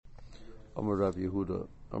Amar Rav Yehuda,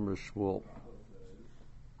 Amar Shmuel.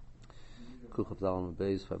 Kuchav Dalam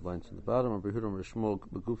Beis, 5 lines in the bottom. Amar Yehuda, Amar Shmuel,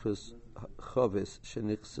 Megufis Chavis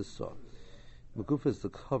Shenichsisa. Megufis is the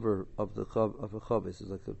cover of a chavis. It's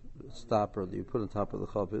like a stopper that you put on top of the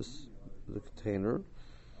chavis, the container,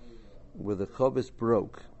 where the chavis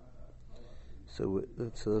broke. So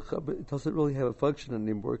the chavis, it doesn't really have a function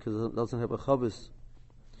anymore because it doesn't have a chavis.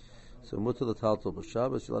 So mutter the taltal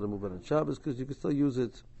b'Shabbos, you let it move it on Shabbos because you can still use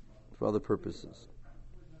it for other purposes,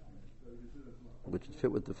 which would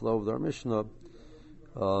fit with the flow of our Mishnah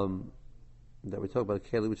that we talk about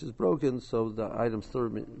keli, which is broken. So the item still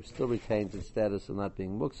retains its status of not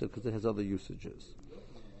being muksa because it has other usages.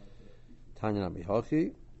 Tanya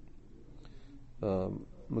Namihachi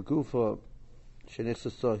Magufa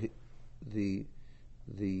Shenichsasa, the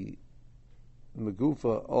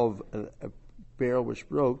Magufa of a barrel which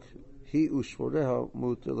broke. He ushvoreha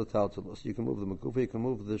muter l'taltalos. You can move the magufa, you can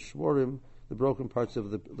move the shvorim, the broken parts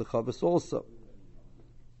of the chavis also.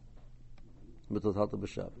 Muter l'taltal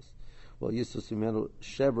b'Shabbos. Well, yistus imenu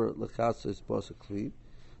shever l'chasos basakli,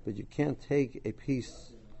 but you can't take a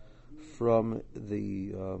piece from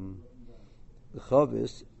the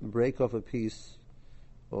chavis, break off a piece,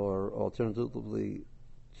 or alternatively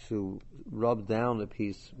to rub down a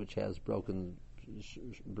piece which has broken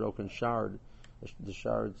shard. The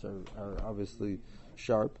shards are obviously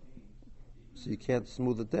sharp, so you can't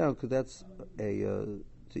smooth it down because that's to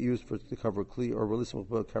use to cover kli or release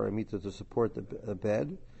karamita to support the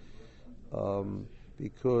bed,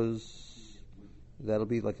 because that'll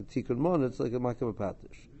be like a tikkun mon. It's like a makav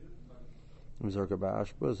patish.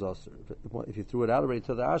 If you threw it out already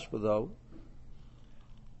to the ashba, though,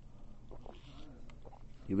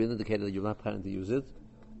 you've indicated that you're not planning to use it.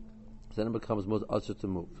 Then it becomes most usher to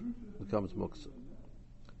move. It becomes muksa.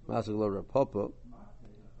 Masagla Rapapa.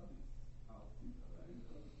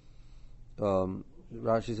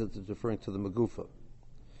 Rashi says it's referring to the magufa.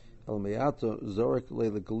 El meyato zorik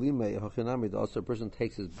leila galime hachinami. Also, a person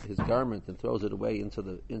takes his garment and throws it away into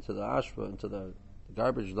the ashva, into the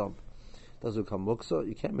garbage dump. Does it become muksa?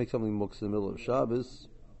 You can't make something muksa in the middle of Shabbos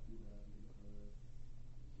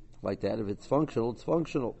like that. If it's functional, it's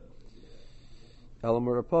functional. If a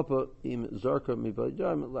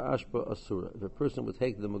person would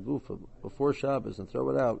take the magufa before Shabbos and throw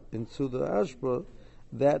it out into the ashba,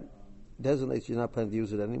 that designates you're not planning to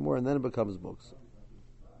use it anymore, and then it becomes muksa.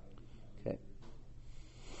 Okay.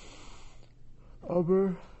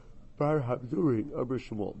 Aber Bar Hamduri, Aber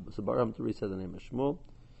Shmuel. So Bar Hamduri said the name of Shmuel.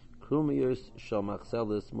 Krumiyers shall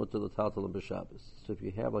machzelis mutter l'taltal b'Shabbos. So if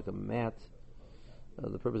you have like a mat.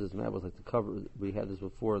 The purpose of this mat was like to cover. We had this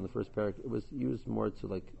before in the first paragraph. It was used more to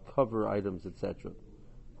like cover items, etc.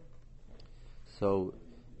 So,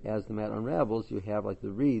 as the mat unravels, you have like the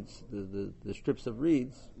reeds, the strips of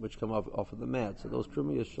reeds which come off of the mat. So those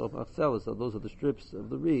krumiyas shalom achselis, so those are the strips of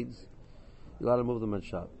the reeds. You're allowed to move them on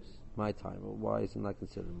Shabbos. My time. Well, why is it not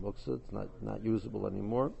considered muksa? It's not usable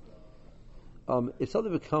anymore. If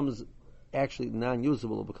something becomes actually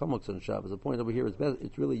non-usable, it'll become muksa on Shabbos. The point over here is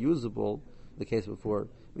it's really usable. The case before,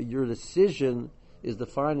 but your decision is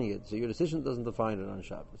defining it. So your decision doesn't define it on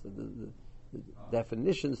Shabbos. The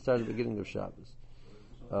definition starts at the beginning of Shabbos.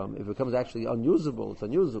 If it becomes actually unusable, it's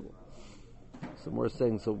unusable. So we're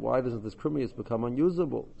saying, so why doesn't this krumiyas become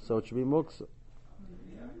unusable? So it should be muksa.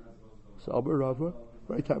 So Amar Rava,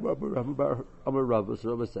 right time Amar Rava. So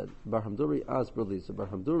Rava said, Bar Hamduri asperli. So Bar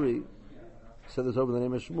Hamduri said this over the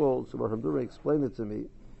name of Shmuel. So Bar Hamduri explained it to me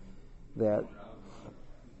that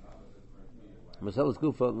Maselas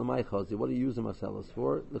Gufa L'maychazi. What do you use the maselas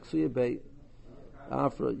for? L'ksuya Bey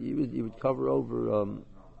Afra. You would cover over.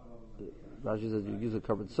 Rashi says you use a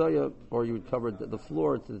covered soya, or you would cover the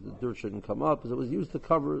floor so that the dirt shouldn't come up, because it was used to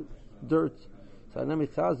cover dirt. So you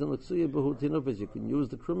can use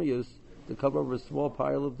the krumiyas to cover over a small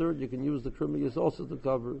pile of dirt. You can use the krumiyas also to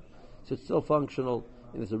cover. So it's still functional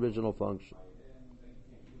in its original function.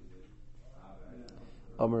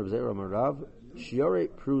 Amar Zera Amar Rav. Shiore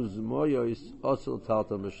pruz moyos also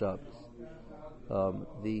taltam b'Shabbos.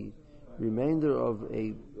 The remainder of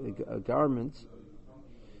a garment,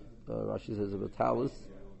 Rashi says of a talus.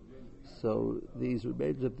 So these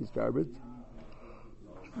remainders of these garments,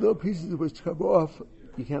 no pieces which come off,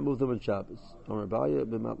 you can't move them on Shabbos.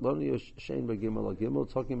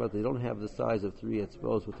 Talking about they don't have the size of 3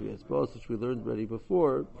 etzbos with 3 etzbos, which we learned already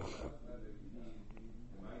before.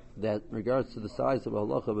 That in regards to the size of a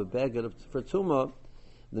halacha of a beged for tumah,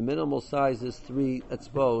 the minimal size is 3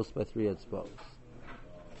 etzbos by 3 etzbos.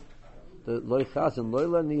 The loy chazan loy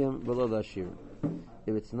laniyim v'lo lashir.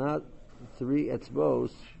 If it's not 3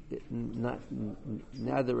 etzbos,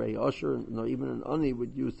 neither a usher nor even an ani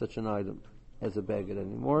would use such an item as a baggage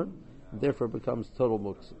anymore. Therefore, it becomes total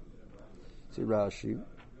muksa. See Rashi.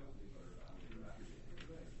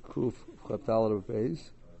 Kuf Chaptal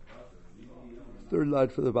Beis. Third line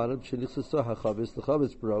for the bottom. Shenisa hachavis. The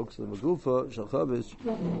chavis broke. So the magufa shal chavis.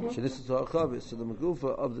 Shenisa hachavis. So the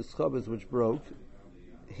magufa of this chavis which broke.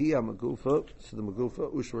 Hiya magufa. So the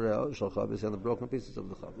magufa ushvarel shal chavis and the broken pieces of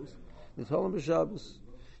the chavis. Nitholim b'Shabbos.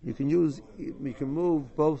 You can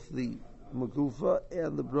move both the magufa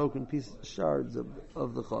and the broken pieces, shards of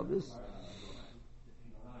the chavis.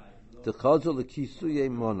 The chazal the kisuye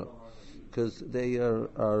mono, because they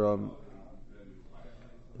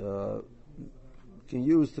can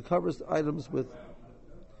use to cover items with.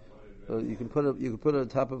 You can put it on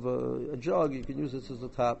top of a jug. You can use this as a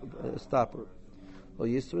stopper. Or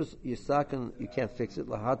yisakan, you can't fix it.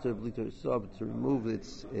 Lahater blito sub, to remove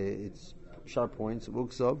its sharp points.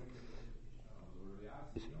 Vuksov,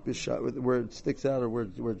 where it sticks out or where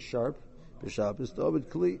it's sharp. Bishab is dovid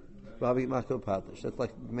kli. Babi makav patish. That's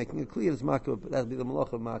like making a kli. It's makav. That'd be the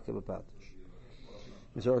malach of makav patish.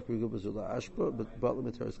 Mizarach begubas the ashba, but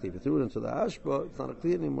limitaris kli. If you threw it into the ashba, it's not a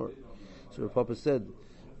kli anymore. So the Papa said,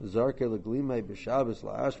 "Zarke leglime b'Shabbos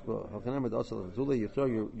la'ashba." How can I make also l'zula? You throw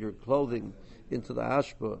your clothing into the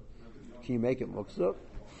ashba. Can you make it muksa?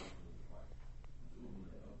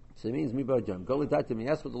 So it means mibajam. Go l'datim.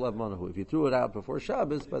 Yes, with the lev manahu. If you threw it out before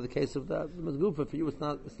Shabbos, by the case of that, the mazgufa for you, it's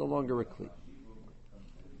no longer a kli.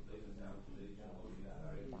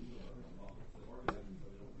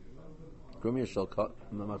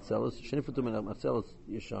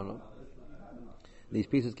 These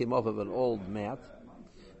pieces came off of an old mat.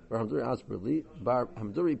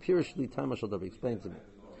 Hamduri purishly time explained to me.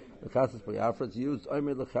 The chassis by Afra, it's used.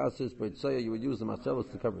 The chassis by Tsoya, you would use the marcellus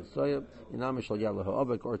to cover Tsoya,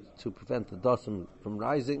 or to prevent the dust from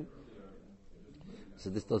rising. So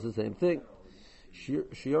this does the same thing.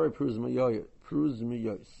 Shiori proves miyois.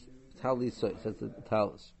 Talis says the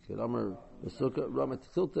talis. So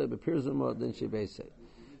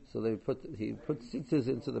he put tzitzis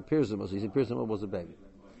into the pirzima. So he said pirzima was a beggar.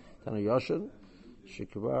 Tana Yoshin,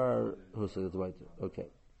 Shikvar, who said it's white. Okay.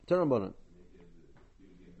 Turn on. We're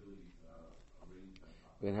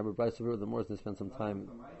going to have a brisa here. The more to spend some time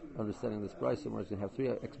understanding this brisa, we're going to have three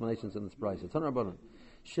explanations in this brisa. Tana Rabbanan,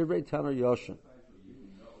 Shivrei Tana Yoshin.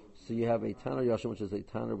 So you have a Tana Yoshin, which is a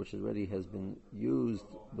Tana which already has been used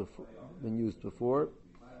before,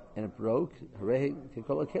 and it broke. So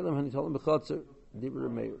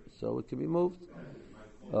it can be moved.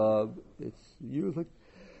 It's used like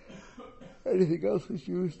anything else is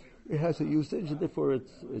used. It has a usage, and therefore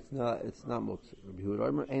it's not muktzah. Rabbi Yehuda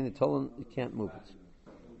Omer, ain't tolan, you can't move it.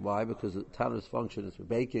 Why? Because the Tana's function is for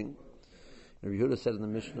baking. Rabbi Yehuda said in the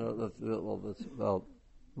Mishnah that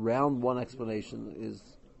round one explanation is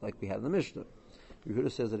like we had in the Mishnah. Rabbi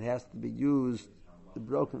Yehuda says it has to be used. The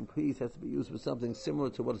broken piece has to be used for something similar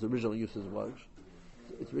to what its original usage was.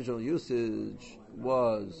 Its original usage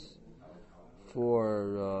was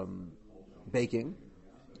for baking.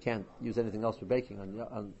 You can't use anything else for baking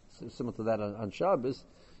on similar to that on Shabbos.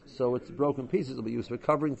 So its broken pieces will be used for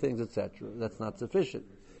covering things, etc. That's not sufficient.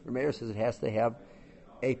 Rameir says it has to have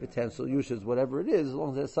a potential usage, whatever it is, as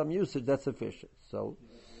long as it has some usage, that's sufficient. So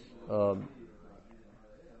that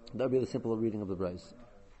would be the simple reading of the Bryce.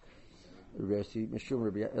 He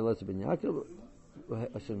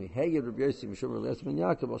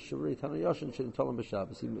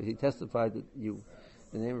testified that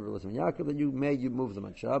the name of Elazar ben Yaakov, that you move them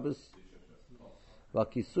on Shabbos.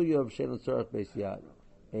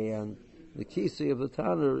 And the kisi of the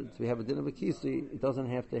tanner, to have a din of a kisi, it doesn't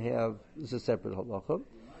have to have, this is a separate halacha.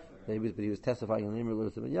 But he was testifying in the name of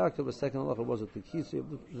Elazar ben Yaakov. The second halacha was that the kisi of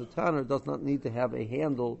the tanner does not need to have a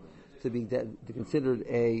handle to be considered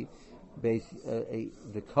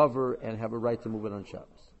the cover and have a right to move it on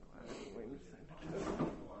Shabbos.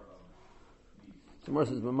 So Mar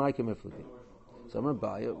says, "B'maika miflaki." So I'm going to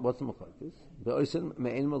buy it. What's the machlokes? Be'osin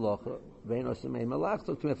me'ein malacha, ve'ein osin me'ein malach.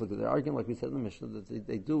 So they're arguing, like we said in the Mishnah, that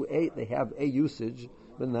they have a usage,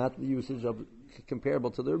 but not the usage of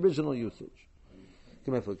comparable to the original usage.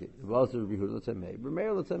 K'miflaki. V'alzer Rabbi Yehuda l'tzemei.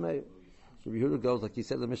 B'meir l'tzemei. So Rabbi Yehuda goes, like he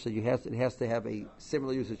said in the Mishnah, it has to have a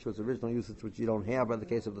similar usage to its original usage, which you don't have by the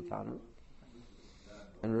case of the Tanner.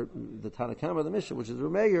 And the Tanakama of the Mishnah, which is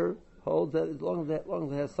Rameir, holds that as long as it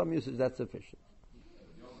has some usage, that's sufficient.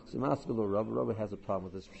 So Maskalo Rabbi has a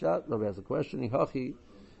problem with this. Rabbi has a question. Why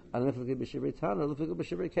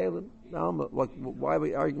are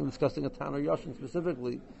we arguing, discussing a Tanner Yoshin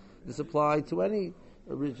specifically? This applied to any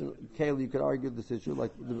original Kale. You could argue this issue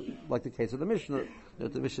like the case of the Mishnah.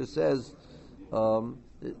 That the Mishnah says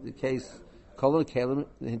the case Kolon Kalim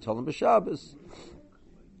Hintolim b'Shabbos.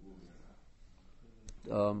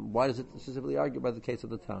 Why does it specifically argue about the case of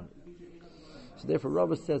the Tana? So therefore,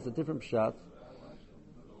 Rava says a different pshat.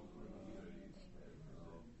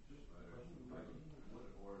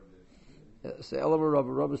 So Elamar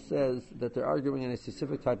Rava says that they're arguing in a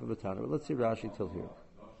specific type of a Tana. But let's see Rashi till here.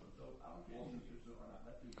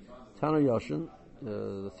 Tana Yoshin,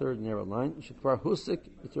 the third narrow line. Shekvar Husik,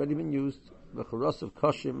 it's already been used. V'charos of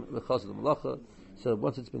Kashim, v'chaz of the Malacha. So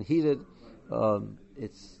once it's been heated,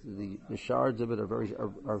 it's the shards of it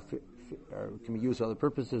can be used for other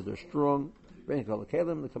purposes. They're strong. Rain kol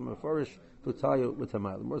kalim, they come in farish tutayu with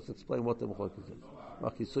tamal. The more to explain what the machlokes is.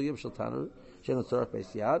 Makisuyev shel taner she'en tzarach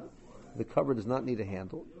beis yad. The cover does not need a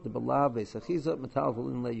handle. The balav beis achiza metal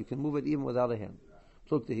v'linlei. You can move it even without a handle.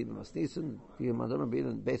 Pluk tehid masnisen v'yim madam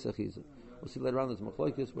bein beis achiza. We'll see later on there's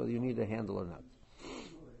machlokes whether you need a handle or not.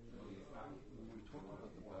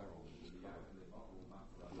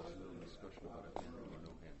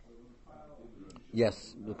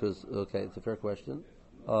 Yes, because it's a fair question.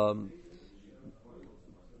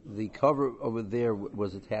 The cover over there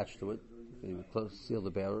was attached to it. You would seal the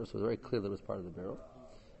barrel, so it was very clear that it was part of the barrel.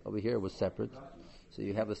 Over here it was separate. So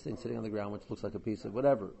you have this thing sitting on the ground which looks like a piece of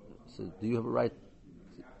whatever. So do you have a right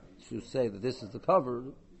to say that this is the cover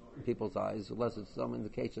in people's eyes, unless it's some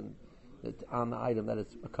indication that on the item that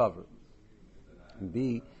it's a cover? And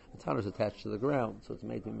B, the tanner is attached to the ground, so it's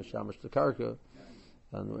made to be mishamash to karka,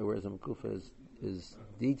 and whereas the makufa is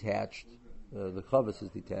detached, the chavis is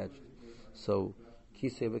detached. So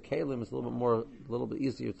kisei v'kelim is a little bit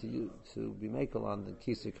easier to be makel on than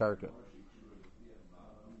kisei karka,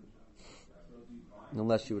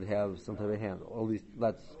 unless you would have some type of handle. At least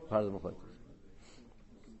that's part of the machlokes.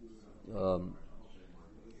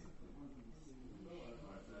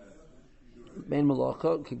 Main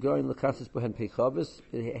malacha kigoyin lekasis bohen pei chavis.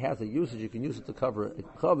 It has a usage. You can use it to cover a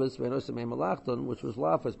chavis. Ve'nosim main malachton, which was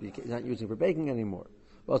lafas, but you're not using for baking anymore.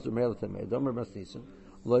 Also meilatem meidomer masnisim.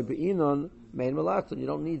 Loy be'inon main malachton. You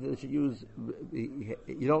don't need that it should use.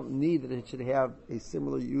 You don't need that it should have a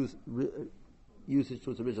similar usage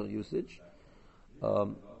to its original usage.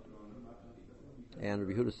 And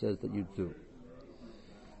Rabbi Yehuda says that you do.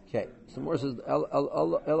 Okay, so more says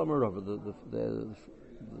Elamarava, the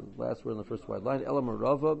last word in the first wide line.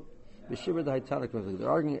 Elamarava, B'shivur the Haitana. They're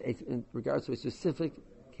arguing in regards to a specific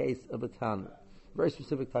case of a Tana, very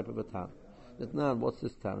specific type of a Tana. Now, what's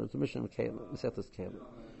this Tana? It's a mission of Caleb, Mesetas Caleb.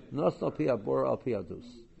 Nos al pi abor al pi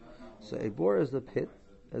adus. So a bor is the pit.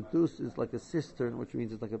 A dus is like a cistern, which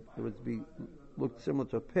means it's like it would look similar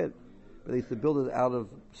to a pit, but they used to build it out of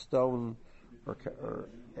stone or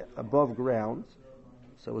above ground.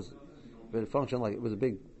 So it functioned like it was a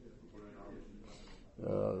big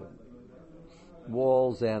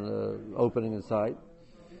walls and opening inside,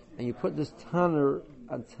 and you put this tanner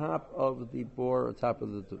on top of the bore, on top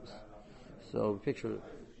of the dus. So picture,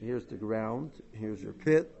 here's the ground, here's your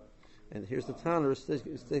pit, and here's the tanner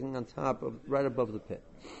sticking on top of, right above the pit.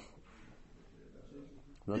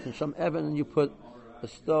 And you put a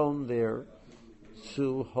stone there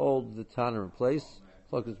to hold the tanner in place.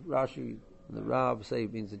 Look, as Rashi and the Rav say,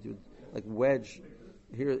 it means that you like wedge.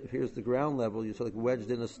 Here's the ground level. You sort of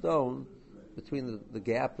wedged in a stone between the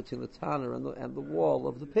gap between the tanner and the wall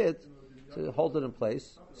of the pit, to hold it in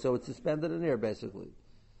place. So it's suspended in air, basically.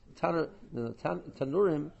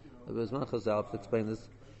 Tanurim, Bezman Chazal to explain this,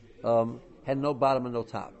 had no bottom and no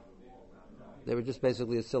top. They were just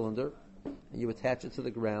basically a cylinder, and you attach it to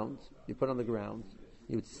the ground. You put it on the ground.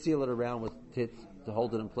 You would seal it around with tits to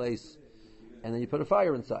hold it in place, and then you put a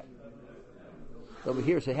fire inside. Over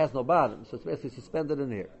here, so it has no bottom, so it's basically suspended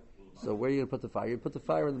in here. So where are you going to put the fire? You put the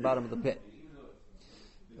fire in the bottom of the pit.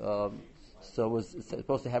 So it was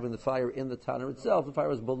supposed to having the fire in the tanner itself. The fire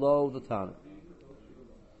was below the tanner.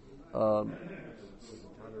 So the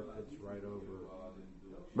tanner fits right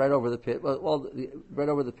over the pit. Right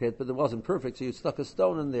over the pit, but it wasn't perfect, so you stuck a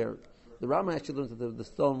stone in there. The Rama actually learns that the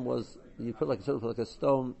stone was, you put like a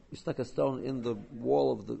stone, you stuck a stone in the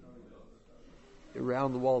wall of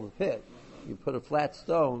around the wall of the pit. You put a flat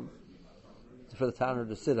stone for the tanner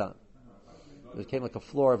to sit on. It became like a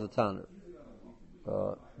floor of the tanner.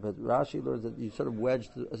 But Rashi learns that you sort of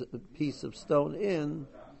wedged a piece of stone in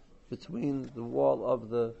between the wall of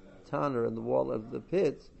the tanner and the wall of the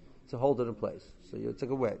pit to hold it in place. So it's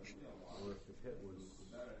like a wedge. Or if the pit was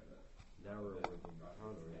narrower than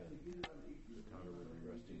the tanner would be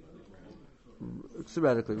resting on the ground.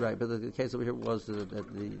 Theoretically, right, but the case over here was that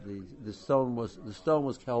the stone was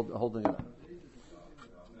holding it up.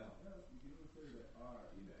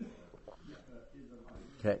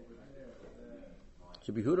 Okay.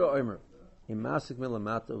 So Yehuda Omer, Imasik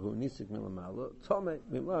milamata hu nisik milamala. Tome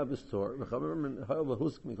mimla bistor. V'chamer ha'ova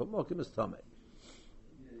husk mikol mokim is tome.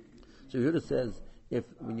 So Yehuda says,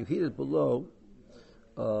 when you heat it below,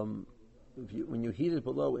 when you heat it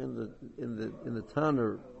below in the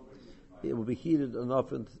tanner, it will be heated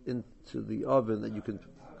enough into the oven that you can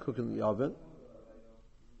cook in the oven.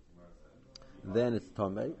 Then it's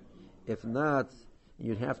tamei. If not,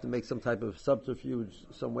 you'd have to make some type of subterfuge,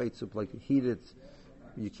 some way to like heat it.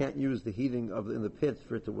 You can't use the heating in the pit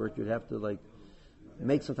for it to work. You'd have to like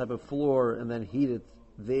make some type of floor and then heat it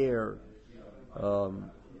there.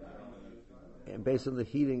 And based on the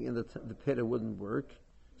heating in the pit, it wouldn't work.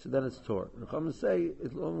 So then it's tor. I'm going to say,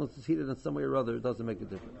 as long as it's heated in some way or other, it doesn't make a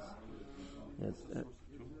difference.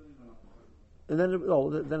 And then if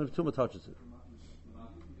tumah touches it,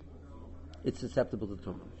 it's susceptible to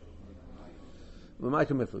tumah. So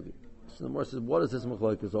the Gemara says, what is this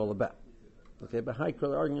machlokes all about? Okay, but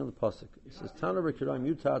they're arguing on the pasuk. It says, Tana v'kirayim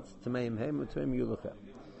yutatz tameim hem tameim yulachem.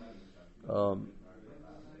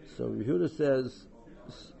 So Yehuda says,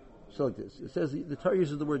 so like this. It says the Torah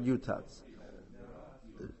uses the word yutatz.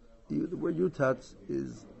 The word yutatz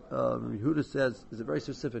is Yehuda says is a very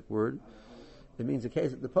specific word. It means a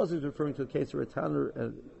case. The pasuk is referring to a case where Tanner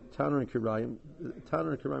and Kirayim.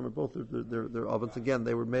 Tanner and Kirayim are both their ovens. Again,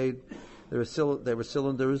 they were made. They were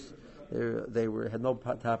cylinders. They had no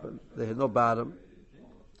top. They had no bottom.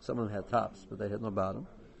 Some of them had tops, but they had no bottom.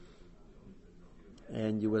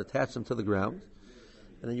 And you would attach them to the ground,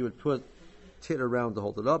 and then you would put tit around to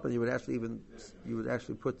hold it up, and you would actually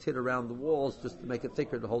put tit around the walls just to make it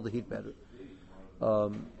thicker to hold the heat better.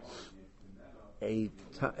 A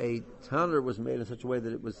tanner was made in such a way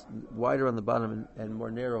that it was wider on the bottom and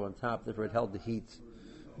more narrow on top, therefore it held the heat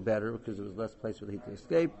better because there was less place for the heat to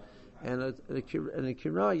escape. And a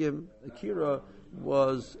kirayim, a kira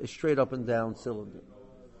was a straight up and down cylinder,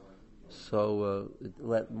 so it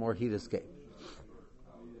let more heat escape.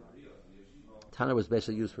 Tanner was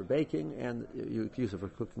basically used for baking, and you could use it for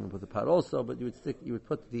cooking with the pot also. But you would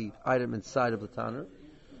put the item inside of the tanner,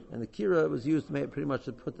 and the kira was used pretty much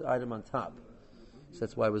to put the item on top. So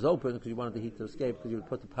that's why it was open, because you wanted the heat to escape, because you would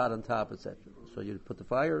put the pot on top, etc. So you'd put the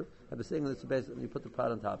fire, have a thing that's basically, and you put the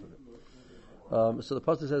pot on top of it. So the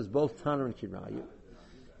pasuk says both tanner and kirayim,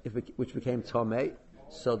 which became tomei.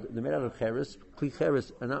 So they're made out of cheres. Kli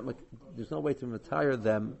cheres are not. There's no way to retire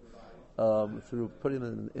them through putting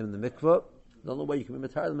them in the mikvah. The only way you can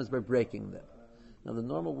retire them is by breaking them. Now, the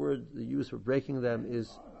normal word they use for breaking them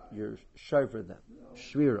is your shayfer them,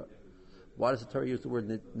 shvira. Why does the Torah use the word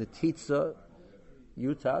netitza,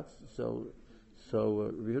 yutatz? So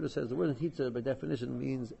Yehuda says the word netitza, by definition,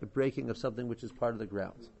 means a breaking of something which is part of the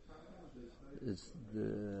ground. It's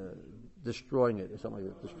destroying it, or something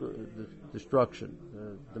like that. Destruction,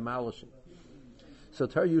 demolishing. So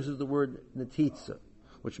Torah uses the word netitza,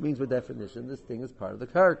 which means by definition this thing is part of the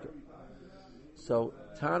karka. So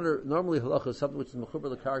tanner, normally halacha is something which is mechuber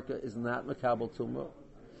l'karka is not makabel tumah.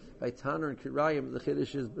 By tanner and kirayim, the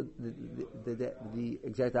chiddush is the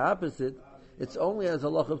exact opposite. It's only as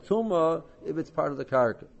halacha of tumah if it's part of the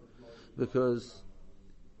karka, because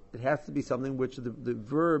it has to be something which the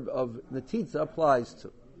verb of netitza applies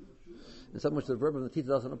to. And something which the verb of netitza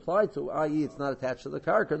doesn't apply to, i.e., it's not attached to the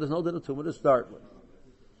karka. There's no din of tumah to start with.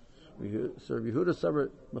 So Yehuda saber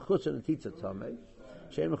mechutz netitza tamei.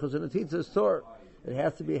 It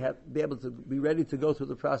has to be able to be ready to go through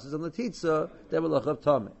the process of the titza.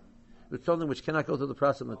 But something which cannot go through the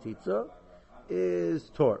process of the titza is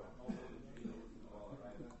tor.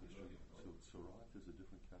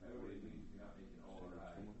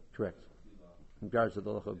 Correct. In regards to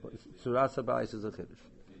the halacha, surat sabayis is a chiddush.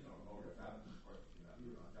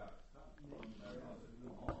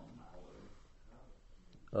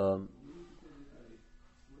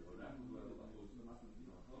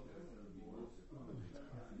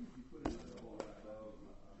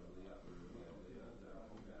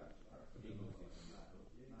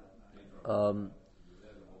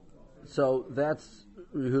 So that's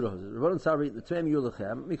Yehuda. Rabbanan Sabri, the Tamei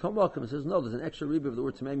Yulachem. Mikom Malkim says no. There's an extra rebbe of the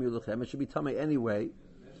word Tamei Yulachem. It should be Tamei anyway,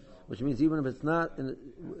 which means even if it's not,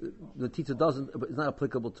 the titza it's not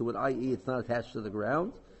applicable to it. I.e., it's not attached to the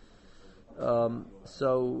ground.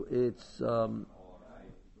 So it's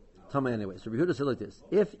Tamei anyway. So Yehuda said like this: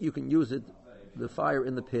 if you can use it, the fire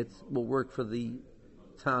in the pit will work for the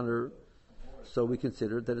tanner. So we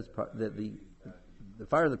consider that it's that the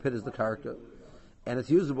fire in the pit is the karka, and it's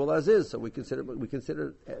usable as is. So we consider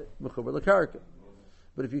mechuber l'karka.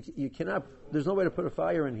 But if you cannot, there's no way to put a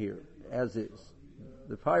fire in here as is.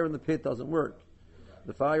 The fire in the pit doesn't work.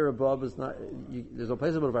 The fire above is not. There's no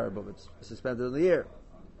place to put a fire above. It's suspended in the air.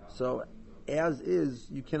 So as is,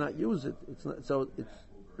 you cannot use it. It's not, so it's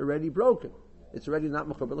already broken. It's already not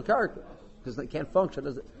mechuber l'karka because it can't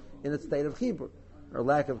function in its state of chibur or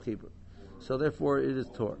lack of chibur. So therefore, it is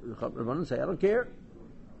tor. Rabbanan say, I don't care.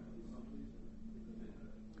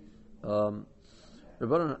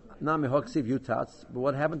 Rabbanan nami hoksiv yutatz, but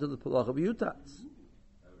what happened to the palach of yutatz?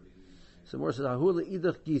 So more says hahula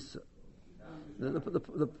idach gisa.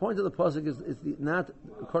 The point of the pasuk is not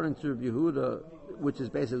according to Rabbi Yehuda, which is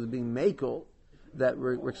basically being makel, that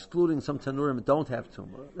we're excluding some tanurim that don't have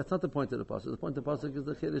tumah. That's not the point of the pasuk. The point of the pasuk is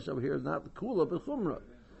the chiddush over here is not the kula but chumra.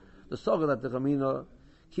 The saga that the chamina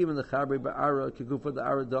kimin the chabri ba'ara kigufa the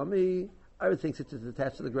aradami. Everything since it's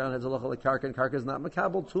attached to the ground has a lochal karka, and karka is not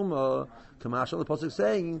makabel tumah. Kamash on the pasuk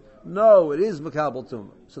saying no, it is makabel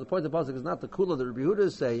tumah. So the point of the pasuk is not the kula that Rabbi Yehuda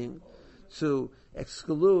is saying to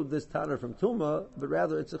exclude this tanner from tumah, but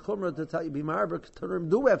rather it's a chumrah to tell you bimarber tanurim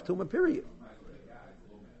do have tumah. Period.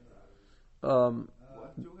 Idach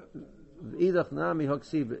nami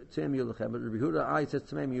hoksiv tzem yulachem, but Rabbi Yehuda I says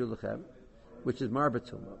tzem yulachem, which is marber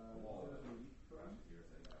tumah.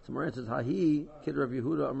 So Moran says hahi kid Rabbi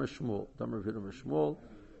Yehuda Amar Shmuel, Dam Rabbi Yehuda Amar Shmuel,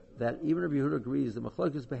 that even Rabbi Yehuda agrees the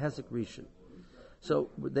machlokes behesek rishon. So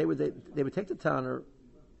they would take the tanner,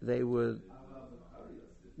 they would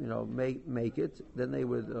make it, then they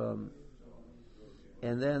would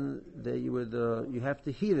and then you have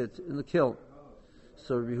to heat it in the kiln.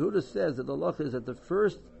 So Rabbi Yehuda says that the halacha is that the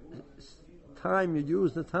first time you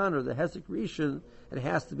use the tanner, the hesek rishon, it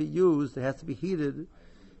has to be used, it has to be heated,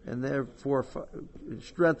 and therefore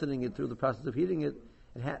strengthening it through the process of heating it,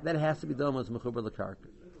 that has to be done with mechuber l'karka.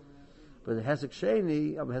 But the hesek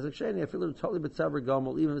sheni, I feel it totally b'tzaber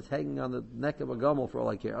gomel, even if it's hanging on the neck of a gomel for all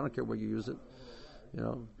I care. I don't care where you use it.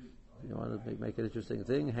 You want to make an interesting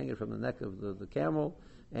thing, hang it from the neck of the camel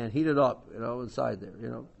and heat it up, inside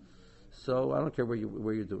there, So I don't care where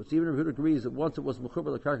you do it. So even if Yehuda agrees that once it was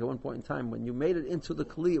mechuber l'karka at one point in time, when you made it into the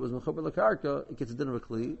kli, it was mechuber l'karka, it gets a din of a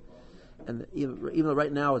kli. And even though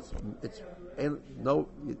right now there's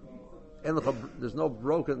no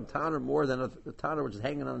broken tanner more than a tanner which is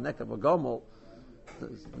hanging on the neck of a gomel,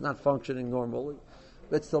 it's not functioning normally,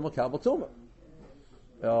 but it's still makabel tumah.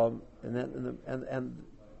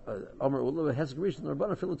 Omer Ulav Hesek Rishon the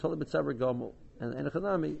Rabbanan Filu Toli B'Tzaber Gomel and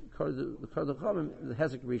Enochanami the Kardachamim the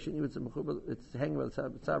Hesek Rishon even it's hanging by the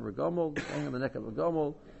B'Tzaber Gomel, it's hanging on the neck of a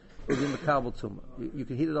gomel. It would be makabel tumah. You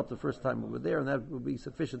can heat it up the first time over there, and that would be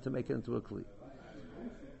sufficient to make it into a kli.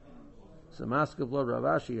 So Maskav Lo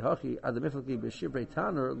Ravashi Hachi Adamiflaki B'Shibrei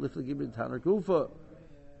Tanner Liflaki B'Tanner Gufa.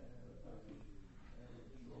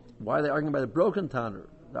 Why are they arguing about the broken tanner?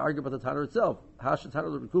 They argue about the tanner itself. Hasha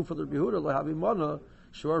Tanner Gufa the Yehuda Lo Havi Mana.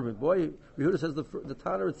 Sure, but boy, Yehuda says the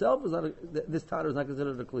tanner itself is not this tanner is not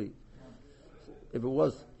considered a kli. If it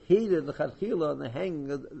was heated the chadchila and the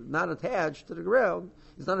hanging not attached to the ground,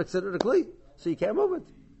 it's not considered a kli, so you can't move it.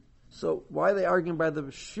 So why are they arguing by the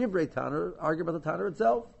shivrei tanner? Argue about the tanner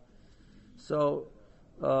itself. So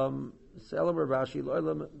Selam Rashi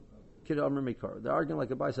Loilam Kid Amr Mikar. They're arguing like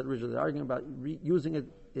Abai said originally. They're arguing about using it.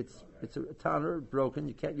 It's a tanner broken.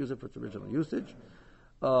 You can't use it for its original usage.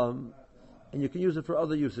 And you can use it for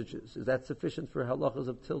other usages. Is that sufficient for halachas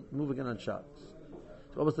of moving it on Shabbos?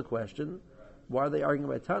 So what was the question? Why are they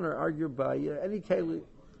arguing by tanner? Argue by any keli.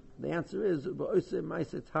 The answer is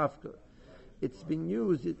it's been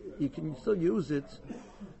used. You can still use it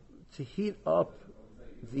to heat up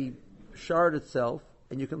the shard itself,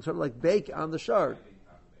 and you can sort of like bake on the shard.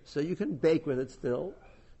 So you can bake with it still.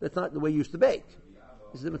 That's not the way you used to bake.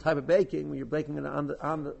 This is a different type of baking when you're baking it on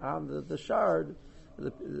the shard.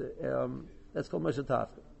 That's called Moshe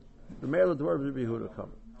Tafka. The Meir of the word of Rabbi Yehuda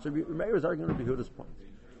come. So Meir is arguing Rabbi Yehuda's point.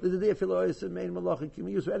 The idea of main malacha can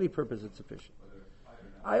be used for any purpose. It's sufficient.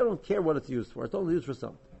 I don't care what it's used for. It's only used for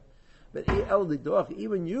something. But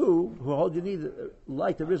even you who hold you need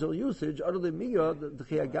like the original usage, other than me, the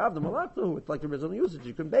chiyagav the malachtu, it's like the original usage.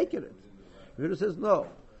 You can bake in it. Yehuda says no.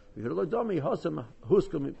 Yehuda lo domi hosam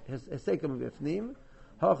huskum hesekam b'fnim,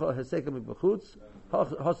 hacha hesekam b'chutz,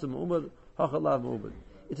 hosam umad, hacha lav umad.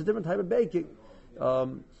 It's a different type of baking.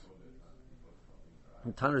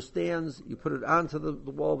 Tanner stands, you put it onto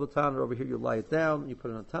the wall of the tanner. Over here, you lie it down, you put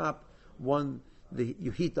it on top.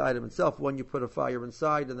 You heat the item itself. One, you put a fire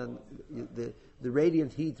inside, and then the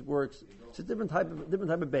radiant heat works. It's a different type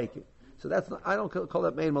of baking. So that's not, I don't call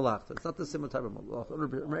that main malachta. It's not the similar type of malachta.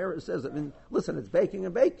 Meir says, listen, it's baking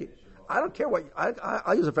and baking. I don't care what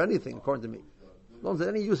I use it for anything, according to me. As long as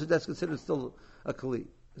any usage that's considered still a kli,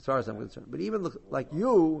 as far as I'm concerned. But even like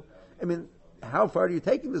you, how far are you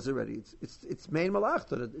taking this already? It's main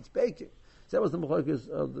malachta. It's baking. So that was the machlokes.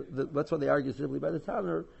 That's why they argue simply by the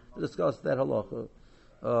tanner to discuss that halacha.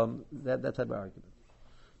 That type of argument.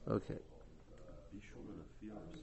 Okay.